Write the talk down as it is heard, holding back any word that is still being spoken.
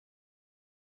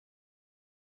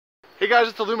Hey guys,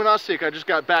 it's Illuminastic. I just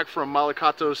got back from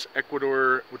Malacatos,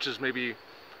 Ecuador, which is maybe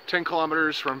 10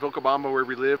 kilometers from Vilcabamba where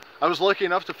we live. I was lucky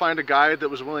enough to find a guide that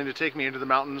was willing to take me into the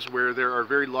mountains where there are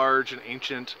very large and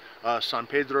ancient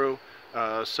sanpedro.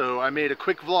 So I made a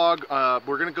quick vlog.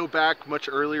 We're going to go back much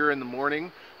earlier in the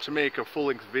morning to make a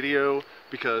full-length video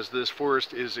because this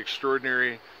forest is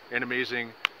extraordinary and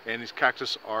amazing, and these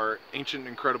cactus are ancient and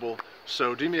incredible.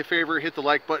 So do me a favor, hit the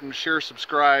like button, share,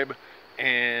 subscribe,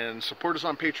 and support us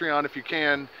on Patreon if you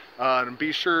can. And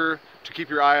be sure to keep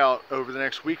your eye out over the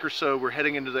next week or so. We're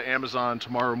heading into the Amazon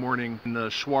tomorrow morning in the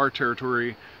Shuar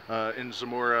territory in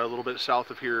Zamora, a little bit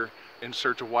south of here, in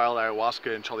search of wild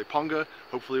ayahuasca and chaliponga.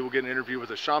 Hopefully we'll get an interview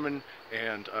with a shaman,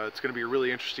 and it's going to be a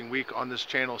really interesting week on this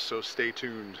channel, so stay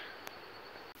tuned.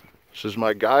 This is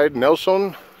my guide,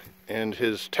 Nelson, and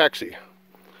his taxi.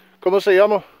 ¿Cómo se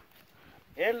llama?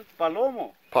 El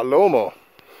Palomo. Palomo.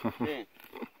 Sí.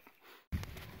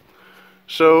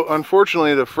 So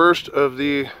unfortunately, the first of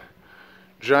the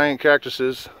giant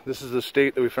cactuses, this is the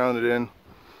state that we found it in.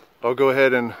 I'll go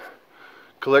ahead and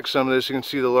collect some of this. You can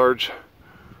see the large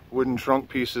wooden trunk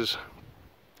pieces,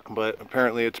 but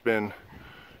apparently it's been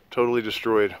totally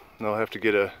destroyed. And I'll have to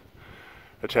get a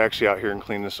taxi out here and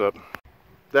clean this up.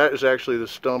 That is actually the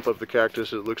stump of the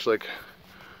cactus. It looks like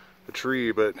a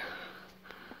tree, but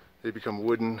they become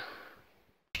wooden.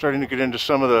 Starting to get into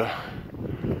some of the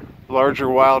larger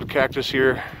wild cactus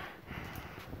here.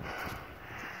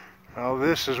 Now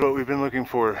this is what we've been looking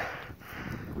for.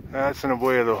 That's an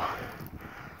Abuelo.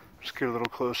 Let's get a little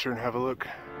closer and have a look.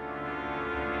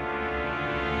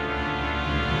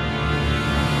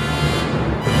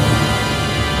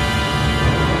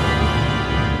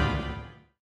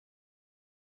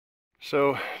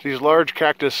 So these large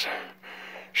cactus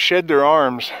shed their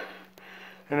arms,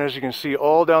 and as you can see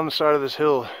all down the side of this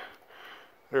hill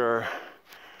there are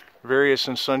various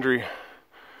and sundry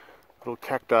little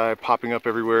cacti popping up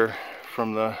everywhere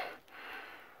from the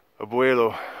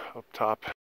Abuelo up top.